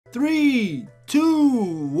3,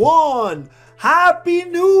 2, 1. Happy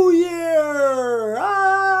New Year!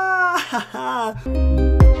 Ah!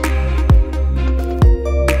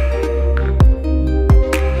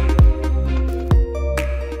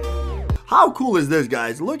 How cool is this,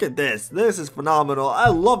 guys? Look at this. This is phenomenal. I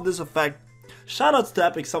love this effect. Shoutouts to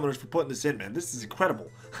Epic Summoners for putting this in, man. This is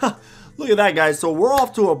incredible. Look at that, guys. So we're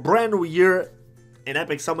off to a brand new year in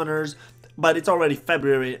Epic Summoners. But it's already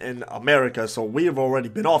February in America, so we have already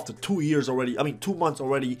been off to 2 years already. I mean, 2 months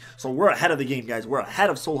already. So we're ahead of the game, guys. We're ahead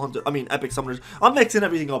of Epic Summoners. I'm mixing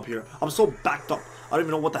everything up here. I'm so backed up. I don't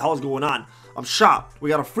even know what the hell is going on. I'm shocked. We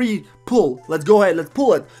got a free pull. Let's go ahead. Let's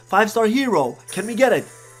pull it. 5-star hero. Can we get it?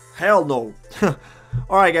 Hell no.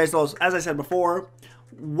 Alright, guys. So as I said before,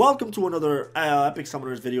 welcome to another Epic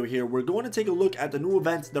Summoners video here. We're going to take a look at the new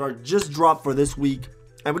events that are just dropped for this week.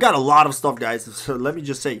 And we got a lot of stuff, guys. So let me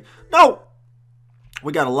just say, no!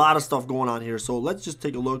 We got a lot of stuff going on here. So let's just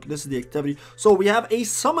take a look. This is the activity. So we have a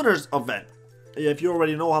Summoners event. If you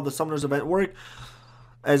already know how the Summoners event works,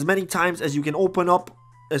 as many times as you can open up,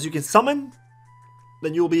 as you can summon,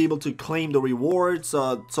 then you'll be able to claim the rewards.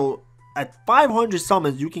 So at 500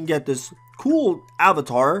 summons, you can get this cool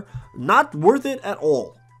avatar. Not worth it at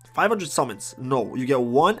all. 500 summons. No, you get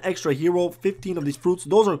 1 extra hero, 15 of these fruits.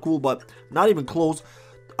 Those are cool, but not even close.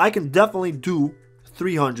 I can definitely do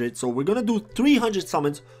 300. So we're gonna do 300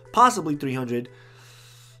 summons, possibly 300.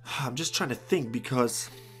 I'm just trying to think because,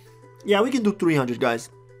 yeah, we can do 300, guys.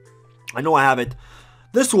 I know I have it.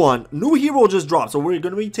 This one, new hero just dropped, so we're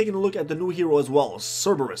gonna be taking a look at the new hero as well.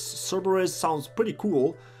 Cerberus. Cerberus sounds pretty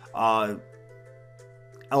cool. An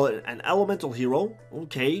elemental hero.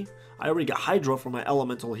 Okay, I already got Hydra for my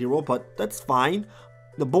elemental hero, but that's fine.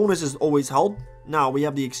 The bonuses always help. Now we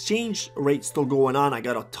have the exchange rate still going on. I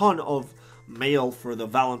got a ton of mail for the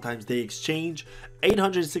Valentine's Day exchange.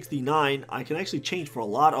 869. I can actually change for a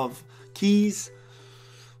lot of keys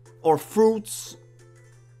or fruits.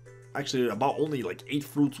 Actually, about only like 8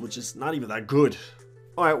 fruits, which is not even that good.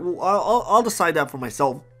 All right, well, I'll decide that for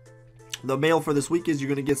myself. The mail for this week is you're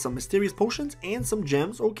going to get some mysterious potions and some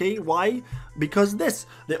gems. Okay, why? Because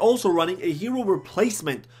they're also running a hero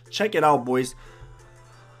replacement. Check it out, boys.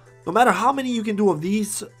 No matter how many you can do of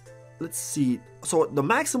these, let's see. So the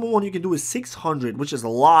maximum one you can do is 600, which is a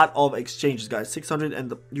lot of exchanges, guys. 600,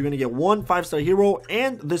 and you're going to get 1 5-star hero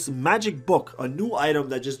and this magic book, a new item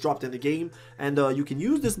that just dropped in the game. And you can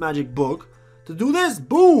use this magic book to do this.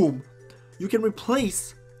 Boom! You can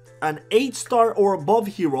replace an 8-star or above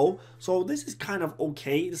hero. So this is kind of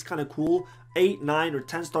okay. This is kind of cool. 8, 9, or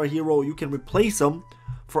 10-star hero. You can replace them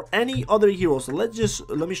for any other hero. So let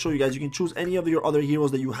me show you guys. You can choose any of your other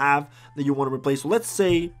heroes that you have that you want to replace. So let's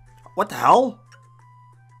say, what the hell?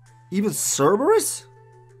 Even Cerberus?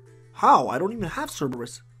 How? I don't even have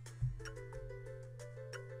Cerberus.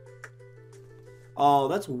 Oh,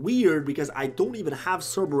 that's weird because I don't even have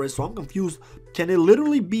Cerberus, so I'm confused. Can it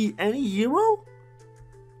literally be any hero?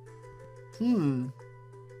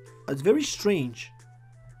 That's very strange.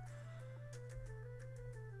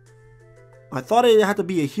 I thought it had to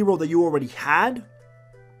be a hero that you already had,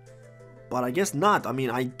 but I guess not. I mean,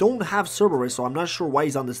 I don't have Cerberus, so I'm not sure why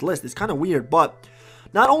he's on this list. It's kind of weird, but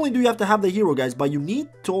not only do you have to have the hero, guys, but you need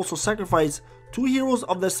to also sacrifice 2 heroes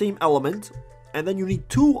of the same element, and then you need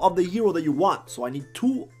 2 of the hero that you want. So I need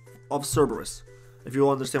 2 of Cerberus, if you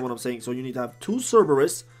understand what I'm saying. So you need to have 2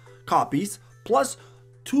 Cerberus copies, plus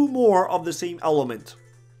 2 more of the same element.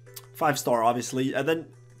 5-star, obviously, and then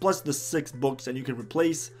plus the 6 books, and you can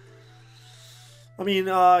replace. I mean,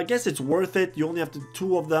 I guess it's worth it. You only have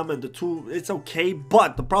 2 of them, and the 2, it's okay.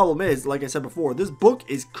 But the problem is, like I said before, this book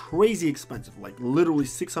is crazy expensive. Like, literally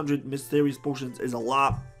 600 mysterious potions is a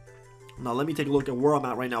lot. Now, let me take a look at where I'm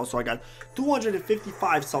at right now. So, I got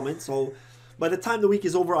 255 summons. So, by the time the week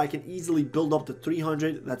is over, I can easily build up to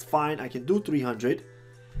 300. That's fine. I can do 300.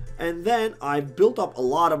 And then I've built up a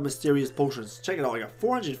lot of mysterious potions. Check it out. I got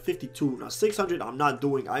 452. Now, 600 I'm not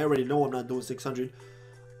doing. I already know I'm not doing 600.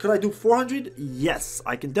 Could I do 400? Yes,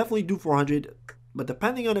 I can definitely do 400, but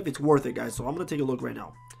depending on if it's worth it, guys. So I'm going to take a look right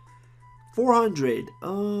now. 400.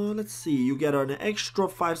 Let's see. You get an extra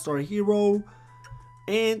 5-star hero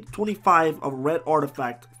and 25 of red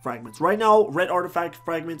artifact fragments. Right now, red artifact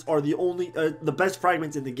fragments are the best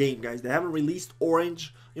fragments in the game, guys. They haven't released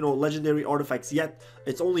orange, legendary artifacts yet.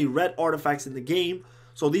 It's only red artifacts in the game.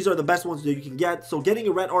 So these are the best ones that you can get. So getting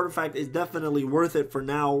a red artifact is definitely worth it for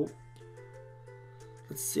now.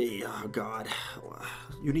 Let's see. Oh, God.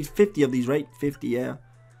 You need 50 of these, right? 50, yeah.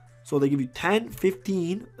 So they give you 10,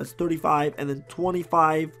 15. That's 35. And then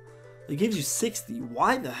 25. It gives you 60.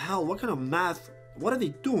 Why the hell? What kind of math? What are they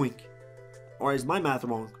doing? Or is my math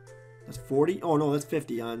wrong? That's 40. Oh no, that's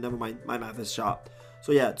 50. Never mind. My math is shot.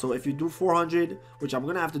 So yeah, so if you do 400, which I'm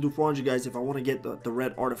going to have to do 400, guys, if I want to get the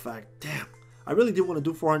red artifact. Damn. I really did want to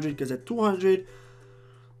do 400 because at 200,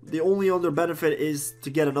 the only other benefit is to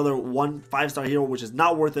get another 1 5-star hero, which is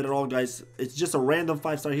not worth it at all, guys. It's just a random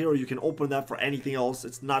 5-star hero. You can open that for anything else.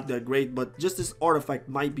 It's not that great, but just this artifact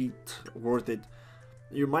might be worth it.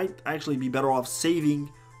 You might actually be better off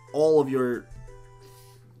saving all of your...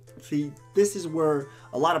 See, this is where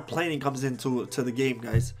a lot of planning comes into the game,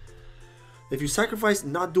 guys. If you sacrifice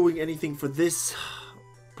not doing anything for this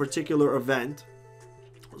particular event,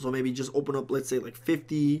 so maybe just open up, let's say, like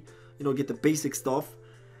 50, you know, get the basic stuff,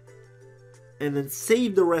 and then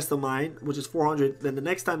save the rest of mine, which is 400, then the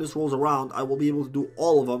next time this rolls around, I will be able to do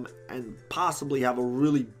all of them and possibly have a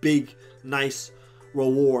really big, nice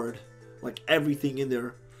reward, like everything in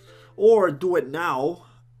there. Or do it now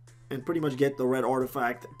and pretty much get the red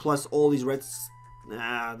artifact plus all these reds.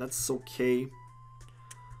 Nah, that's okay.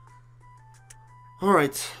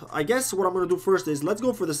 Alright, I guess what I'm going to do first is let's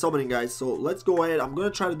go for the summoning, guys. So let's go ahead. I'm going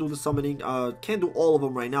to try to do the summoning. Can't do all of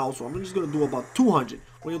them right now, so I'm just going to do about 200.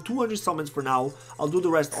 We're going to do 200 summons for now. I'll do the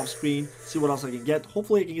rest off screen, see what else I can get.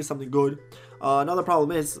 Hopefully I can get something good. Another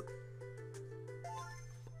problem is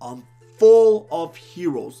I'm full of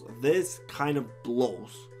heroes. This kind of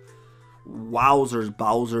blows. Wowzers,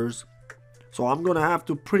 Bowsers. So I'm going to have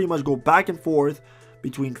to pretty much go back and forth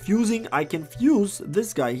between fusing. I can fuse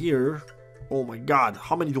this guy here. Oh my god,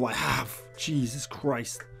 how many do I have? Jesus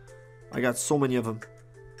Christ. I got so many of them.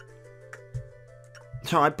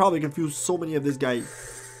 I probably confused so many of this guy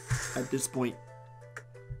at this point.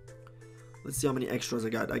 Let's see how many extras I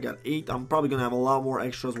got. I got 8. I'm probably going to have a lot more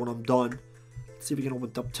extras when I'm done. Let's see if we can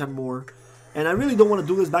open up 10 more. And I really don't want to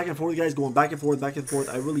do this back and forth, guys. Going back and forth, back and forth.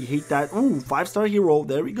 I really hate that. Ooh, 5-star hero.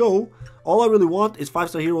 There we go. All I really want is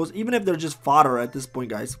 5-star heroes, even if they're just fodder at this point,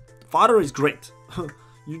 guys. Fodder is great.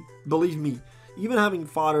 You believe me. Even having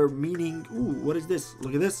fodder meaning... Ooh, what is this?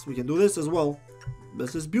 Look at this. We can do this as well.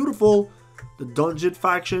 This is beautiful. The dungeon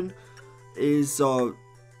faction is... let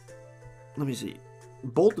me see.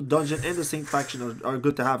 Both the dungeon and the saint faction are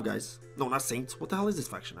good to have, guys. No, not saints. What the hell is this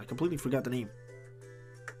faction? I completely forgot the name.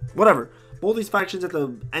 Whatever. Both these factions at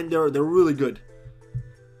the end, they're really good.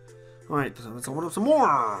 Alright, so let's open up some more.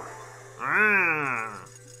 Ah.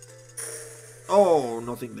 Oh,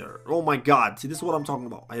 nothing there. Oh my god. See, this is what I'm talking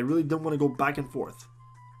about. I really don't want to go back and forth.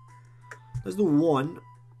 Let's do 1.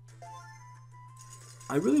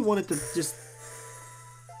 I really wanted to just...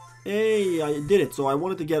 Hey, I did it. So I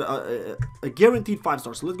wanted to get a guaranteed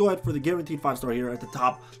 5-star. So let's go ahead for the guaranteed 5-star here at the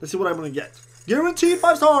top. Let's see what I'm going to get. Guaranteed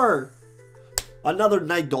 5-star! Another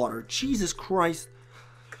Night Daughter. Jesus Christ.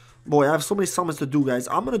 Boy, I have so many summons to do, guys.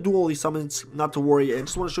 I'm going to do all these summons, not to worry. I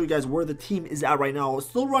just want to show you guys where the team is at right now.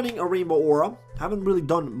 Still running a Rainbow Aura. Haven't really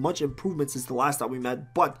done much improvement since the last time we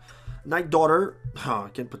met. But Night Daughter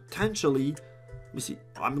can potentially... Let me see.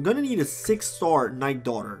 I'm going to need a 6-star Night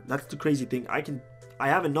Daughter. That's the crazy thing. I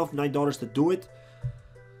have enough Night Daughters to do it.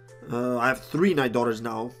 I have 3 Night Daughters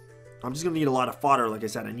now. I'm just going to need a lot of fodder. Like I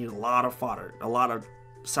said, I need a lot of fodder. A lot of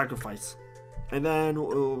sacrifice. And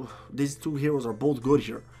then these 2 heroes are both good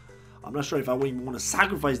here. I'm not sure if I even want to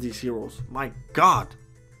sacrifice these heroes. My god.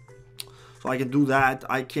 So I can do that.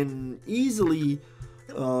 I can easily...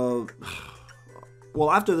 well,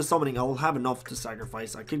 after the summoning, I'll have enough to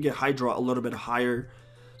sacrifice. I could get Hydra a little bit higher.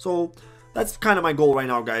 So that's kind of my goal right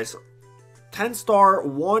now, guys. 10-star,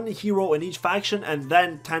 1 hero in each faction, and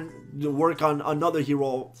then 10 work on another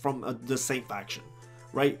hero from the same faction.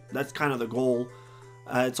 Right? That's kind of the goal.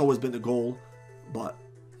 It's always been the goal. But...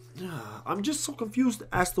 I'm just so confused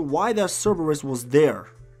as to why that Cerberus was there.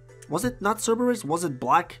 Was it not Cerberus? Was it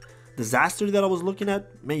Black Disaster that I was looking at?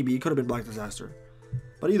 Maybe. It could have been Black Disaster.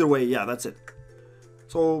 But either way, yeah, that's it.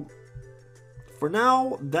 So, for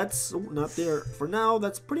now, that's... Oh, not there. For now,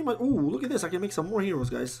 that's pretty much... Ooh, look at this. I can make some more heroes,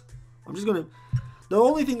 guys. I'm just gonna... The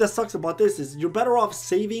only thing that sucks about this is you're better off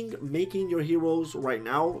saving, making your heroes right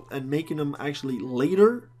now, and making them actually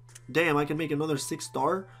later. Damn, I can make another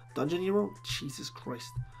 6-star dungeon hero? Jesus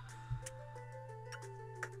Christ.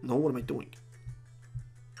 No, what am I doing?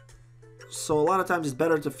 So a lot of times it's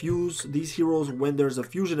better to fuse these heroes when there's a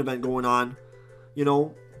fusion event going on. You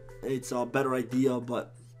know, it's a better idea,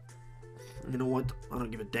 but you know what? I don't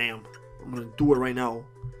give a damn. I'm going to do it right now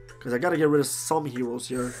because I got to get rid of some heroes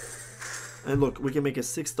here. And look, we can make a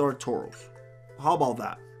 6-star Tauros. How about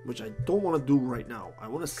that? Which I don't want to do right now. I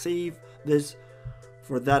want to save this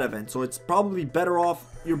for that event. So it's probably better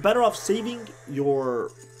off. You're better off saving your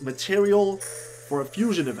material for a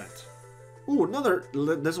fusion event. Ooh, another.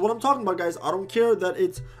 This is what I'm talking about, guys. I don't care that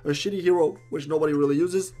it's a shitty hero, which nobody really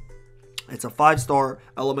uses. It's a 5-star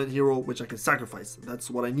element hero, which I can sacrifice. That's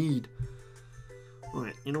what I need.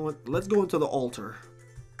 Alright, you know what? Let's go into the altar.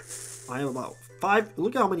 I have about 5.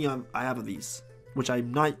 Look at how many I have of these, which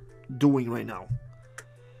I'm not doing right now.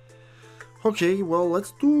 Okay, well,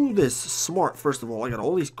 let's do this smart, first of all. I got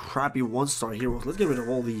all these crappy 1-star heroes. Let's get rid of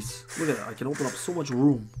all these. Look at that. I can open up so much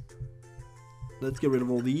room. Let's get rid of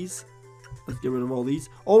all these. Let's get rid of all these.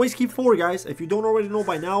 Always keep 4, guys. If you don't already know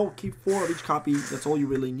by now, keep 4 of each copy. That's all you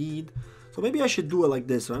really need. So maybe I should do it like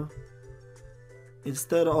this, huh?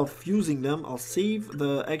 Instead of fusing them, I'll save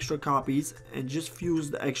the extra copies and just fuse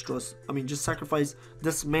the extras. I mean, just sacrifice,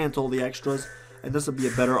 dismantle the extras, and this will be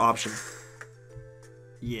a better option.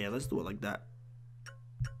 Yeah, let's do it like that.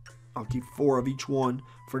 I'll keep 4 of each one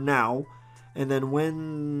for now. And then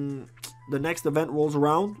when the next event rolls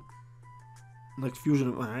around, next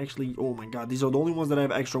fusion, actually, oh my god, these are the only ones that I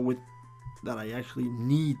have extra with that I actually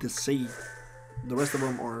need to save. The rest of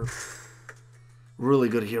them are really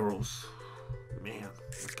good heroes. Man,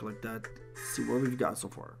 let's collect that. Let's see what we've got so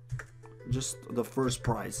far. Just the first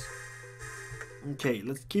prize. Okay,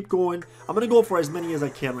 let's keep going. I'm gonna go for as many as I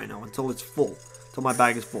can right now until it's full. Until my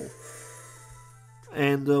bag is full.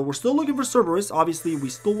 And we're still looking for Cerberus. Obviously, we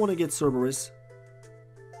still want to get Cerberus.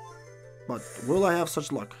 But will I have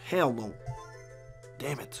such luck? Hell no.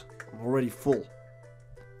 Damn it. I'm already full.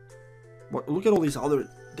 But look at all these other...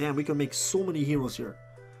 Damn, we can make so many heroes here.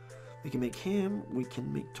 We can make him. We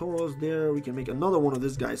can make Tauros there. We can make another one of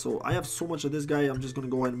this guy. So I have so much of this guy. I'm just going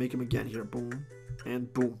to go ahead and make him again here. Boom.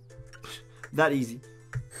 And boom. That easy.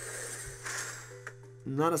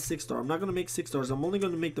 Not a 6-star. I'm not going to make 6 stars. I'm only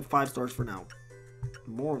going to make the 5 stars for now.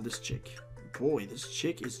 More of this chick. Boy, this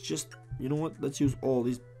chick is just... You know what? Let's use all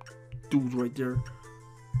these dudes right there.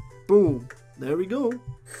 Boom. There we go.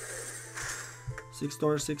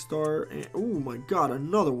 6-star, 6-star. And oh my god,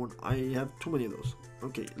 another one. I have too many of those.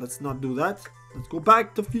 Okay, let's not do that. Let's go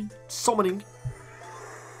back to summoning.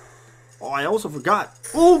 Oh, I also forgot.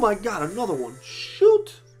 Oh my god, another one.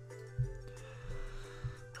 Shoot.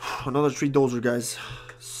 Another 3 dozer, guys.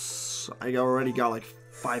 I already got like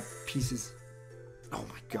 5 pieces. Oh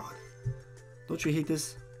my god. Don't you hate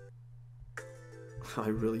this? I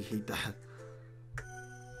really hate that.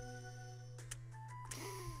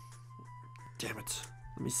 Damn it.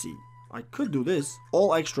 Let me see. I could do this.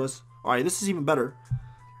 All extras. Alright, this is even better.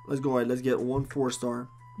 Let's go ahead. Let's get 1 4-star.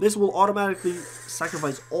 This will automatically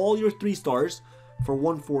sacrifice all your 3 stars for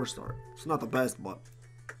 1 4-star. It's not the best, but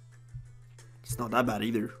it's not that bad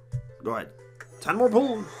either. Go ahead. 10 more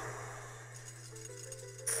pulls.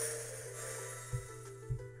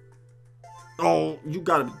 Oh, you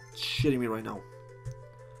gotta be shitting me right now.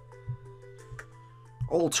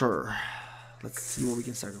 Altar. Let's see what we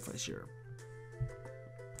can sacrifice here.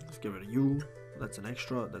 Let's get rid of you. That's an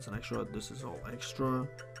extra. That's an extra. This is all extra.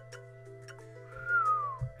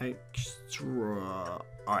 Extra.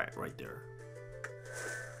 Alright, right there.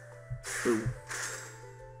 Boom.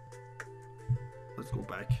 Let's go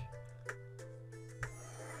back.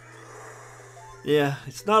 Yeah,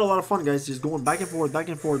 it's not a lot of fun, guys. Just going back and forth,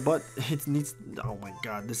 but it needs... Oh my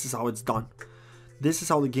god, this is how it's done. This is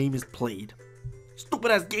how the game is played. Stupid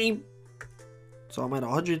ass game. So I'm at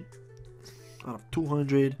 100 out of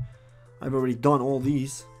 200. I've already done all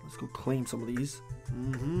these. Let's go claim some of these.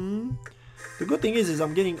 The good thing is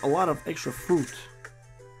I'm getting a lot of extra fruit.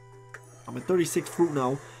 I'm at 36 fruit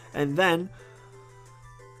now. And then,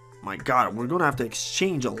 my god, we're gonna have to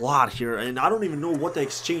exchange a lot here. And I don't even know what to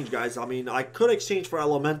exchange, guys. I mean, I could exchange for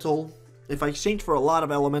elemental. If I exchange for a lot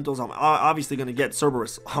of elementals, I'm obviously gonna get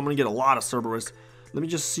Cerberus. I'm gonna get a lot of Cerberus. Let me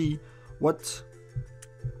just see what...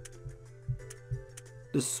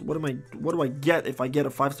 What do I get if I get a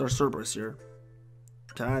 5-star Cerberus here?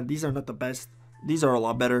 These are not the best. These are a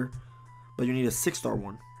lot better. But you need a 6-star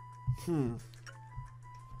one.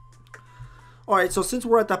 Alright, so since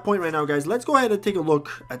we're at that point right now, guys, let's go ahead and take a look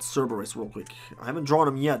at Cerberus real quick. I haven't drawn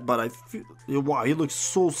him yet, but I feel... Wow, he looks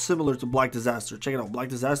so similar to Black Disaster. Check it out. Black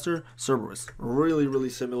Disaster, Cerberus. Really, really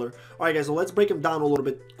similar. Alright, guys, so let's break him down a little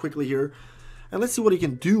bit quickly here. And let's see what he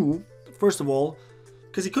can do, first of all.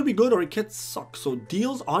 Because he could be good or he could suck. So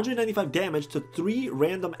deals 195 damage to 3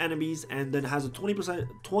 random enemies and then has a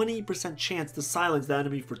 20% chance to silence the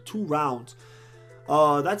enemy for 2 rounds.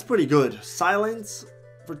 That's pretty good. Silence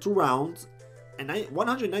for 2 rounds and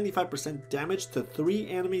 195% damage to 3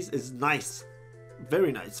 enemies is nice.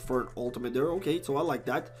 Very nice for an ultimate there. Okay, so I like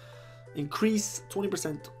that. Increase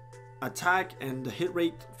 20% attack and the hit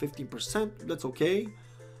rate 15%. That's okay.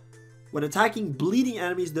 When attacking bleeding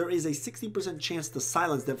enemies, there is a 60% chance to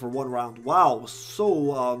silence them for 1 round. Wow,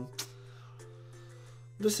 so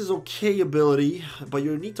This is okay ability, but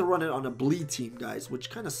you need to run it on a bleed team, guys,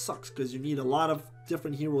 which kind of sucks because you need a lot of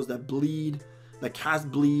different heroes that bleed, that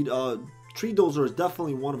cast bleed. Tree Dozer is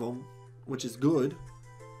definitely one of them, which is good.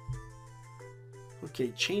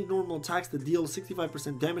 Okay, change normal attacks to deal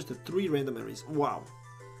 65% damage to 3 random enemies. Wow.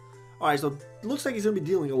 Alright, so it looks like he's going to be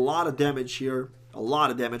dealing a lot of damage here. A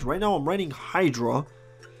lot of damage. Right now I'm running Hydra.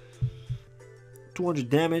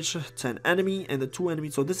 200 damage to an enemy and the 2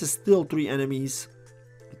 enemies. So this is still 3 enemies.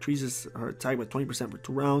 Increases her attack by 20% for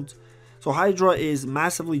 2 rounds. So Hydra is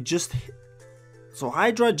massively just... So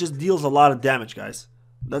Hydra just deals a lot of damage, guys.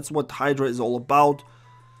 That's what Hydra is all about.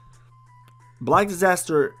 Black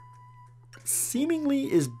Disaster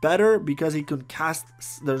seemingly is better because he can cast...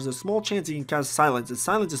 There's a small chance he can cast Silence. And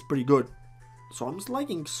Silence is pretty good. So I'm just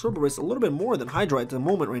liking Cerberus a little bit more than Hydra at the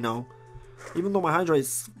moment right now. Even though my Hydra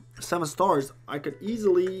is 7 stars, I could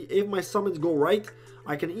easily, if my summons go right,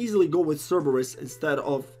 I can easily go with Cerberus instead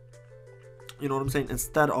of, you know what I'm saying,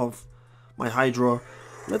 instead of my Hydra.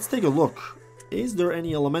 Let's take a look. Is there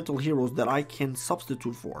any elemental heroes that I can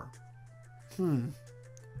substitute for?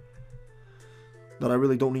 That I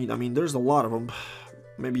really don't need. I mean, there's a lot of them.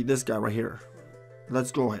 Maybe this guy right here.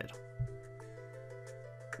 Let's go ahead.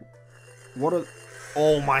 What a...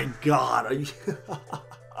 Oh my god. Are you...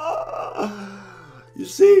 You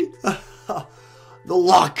see? The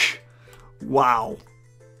luck. Wow.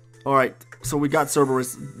 Alright, so we got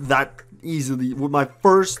Cerberus that easily with my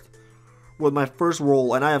first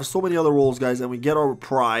roll, and I have so many other rolls, guys, and we get our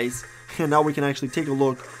prize, and now we can actually take a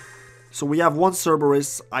look. So we have 1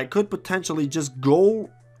 Cerberus. I could potentially just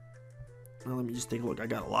go... Well, let me just take a look. I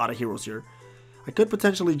got a lot of heroes here. I could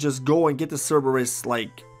potentially just go and get the Cerberus,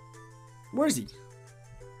 like... Where is he?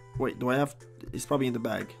 Wait, do I have... He's probably in the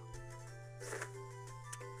bag.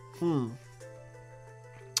 It's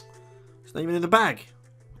not even in the bag.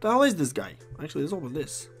 What the hell is this guy? Actually, let's open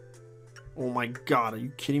this. Oh my god, are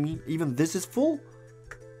you kidding me? Even this is full?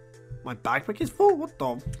 My backpack is full? What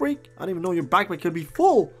the freak? I didn't even know your backpack could be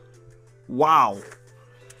full. Wow.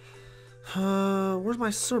 Where's my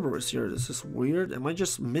Cerberus here? This is weird. Am I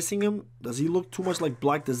just missing him? Does he look too much like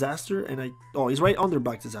Black Disaster? And oh, he's right under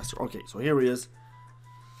Black Disaster. Okay, so here he is.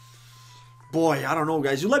 Boy, I don't know,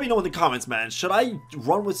 guys. You let me know in the comments, man. Should I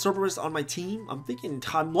run with Cerberus on my team?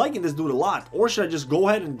 I'm liking this dude a lot. Or should I just go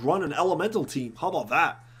ahead and run an elemental team? How about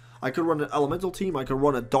that? I could run an elemental team. I could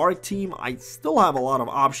run a dark team. I still have a lot of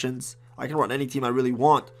options. I can run any team I really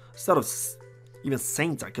want. Instead of even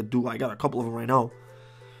Saints, I could do. I got a couple of them right now.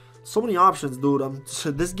 So many options, dude.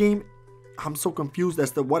 This game, I'm so confused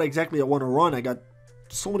as to what exactly I want to run. I got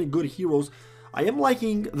so many good heroes. I am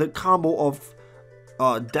liking the combo of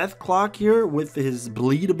Death Clock here with his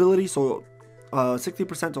bleed ability. So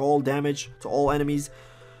 60% to all damage to all enemies.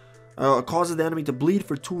 Causes the enemy to bleed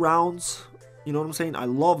for 2 rounds. You know what I'm saying? I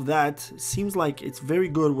love that. Seems like it's very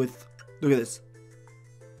good with... Look at this.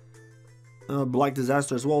 Black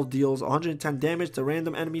Disaster as well deals 110 damage to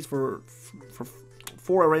random enemies for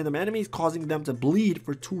 4 random enemies, causing them to bleed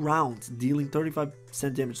for 2 rounds, dealing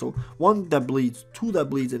 35% damage. So 1 that bleeds, 2 that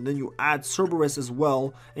bleeds, and then you add Cerberus as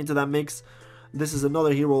well into that mix. This is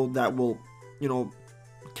another hero that will, you know,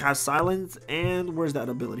 cast Silence. And where's that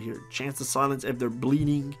ability here? Chance to silence if they're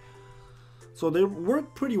bleeding. So they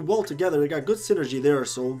work pretty well together. They got good synergy there.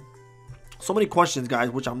 So many questions, guys,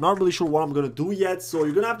 which I'm not really sure what I'm going to do yet. So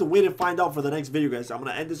you're going to have to wait and find out for the next video, guys. I'm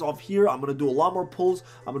going to end this off here. I'm going to do a lot more pulls.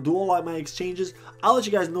 I'm going to do all of my exchanges. I'll let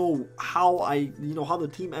you guys know how how the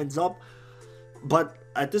team ends up. But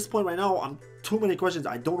at this point right now, I'm too many questions.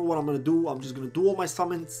 I don't know what I'm going to do. I'm just going to do all my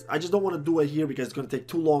summons. I just don't want to do it here because it's going to take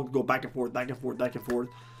too long to go back and forth, back and forth, back and forth.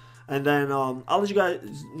 And then I'll let you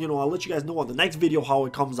guys, know on the next video how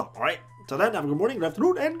it comes up. All right. Till then, have a good morning, good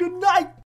afternoon, and good night.